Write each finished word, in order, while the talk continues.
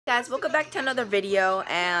Guys, welcome back to another video,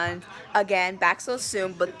 and again, back so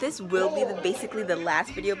soon, but this will be basically the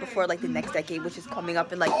last video before like the next decade, which is coming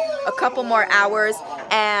up in like a couple more hours.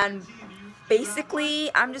 And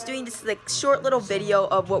basically I'm just doing this like short little video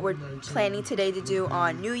of what we're planning today to do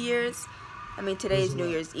on New Year's. I mean, today is New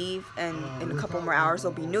Year's Eve, and in a couple more hours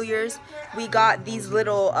it'll be New Year's. We got these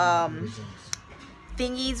little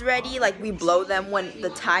thingies ready, like we blow them when the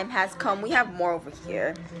time has come. We have more over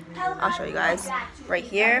here. I'll show you guys right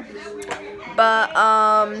here. But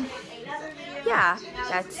yeah,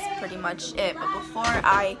 that's pretty much it. But before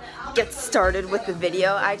I get started with the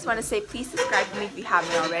video, I just want to say please subscribe to me if you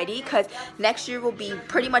haven't already, because next year will be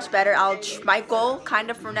pretty much better. My goal kind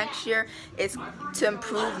of for next year is to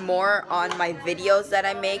improve more on my videos that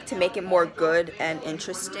I make, to make it more good and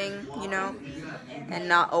interesting, you know, and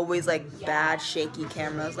not always like bad shaky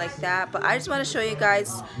cameras like that. But I just want to show you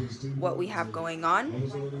guys what we have going on.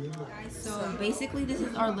 So basically this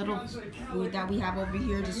is our little food that we have over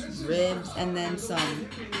here, just ribs and then some,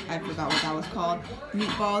 I forgot what that was called,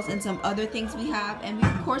 meatballs and some other things we have. And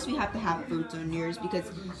of course we have to have fruits on New Year's, because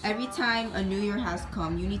every time a new year has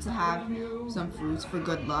come you need to have some fruits for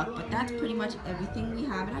good luck. But that's pretty much everything we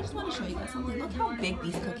have. And I just want to show you guys something. Look how big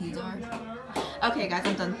these cookies are. Okay guys,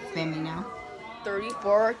 I'm done spamming now.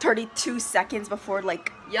 32 seconds before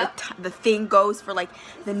like the thing goes for like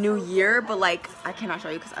the new year, but like I cannot show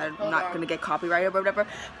you because I'm not gonna get copyrighted or whatever.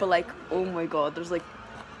 But like, oh my god, there's like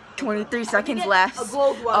 23 seconds left.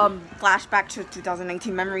 Flashback to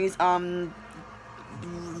 2019 memories. I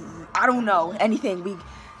don't know anything.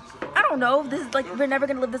 I don't know. This is like, we're never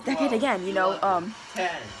gonna live this decade again, you know. 10.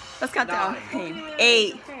 Let's count down.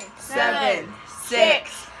 8, 7,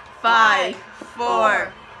 6, 5,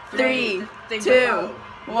 4, 3, 2,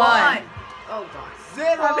 1. Oh god. 0.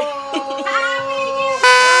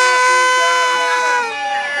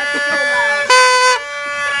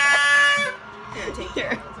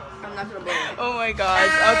 Here. I'm not gonna blow it. Oh my gosh.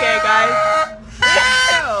 Okay, guys.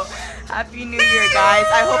 Happy New Year, guys.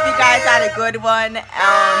 I hope you guys had a good one.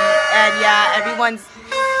 And yeah, everyone's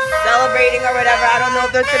celebrating or whatever. I don't know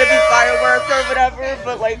if there's gonna be fireworks or whatever,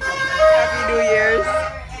 but like, Happy New Year's.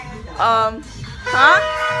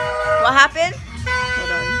 What happened?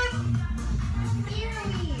 Hold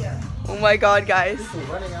on. Oh my god, guys.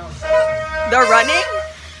 They're running?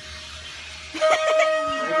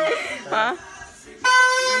 Huh?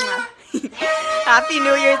 Happy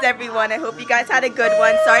New Year's, everyone. I hope you guys had a good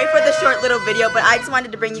one. Sorry for the short little video, but I just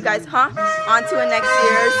wanted to bring you guys on to a next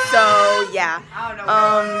year. So yeah.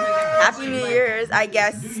 Happy New Year's, I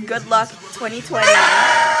guess. Good luck 2020.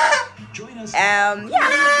 Yeah.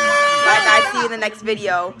 Bye guys, see you in the next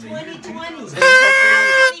video. 2020.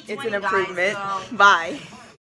 Hopefully it's an improvement. Bye.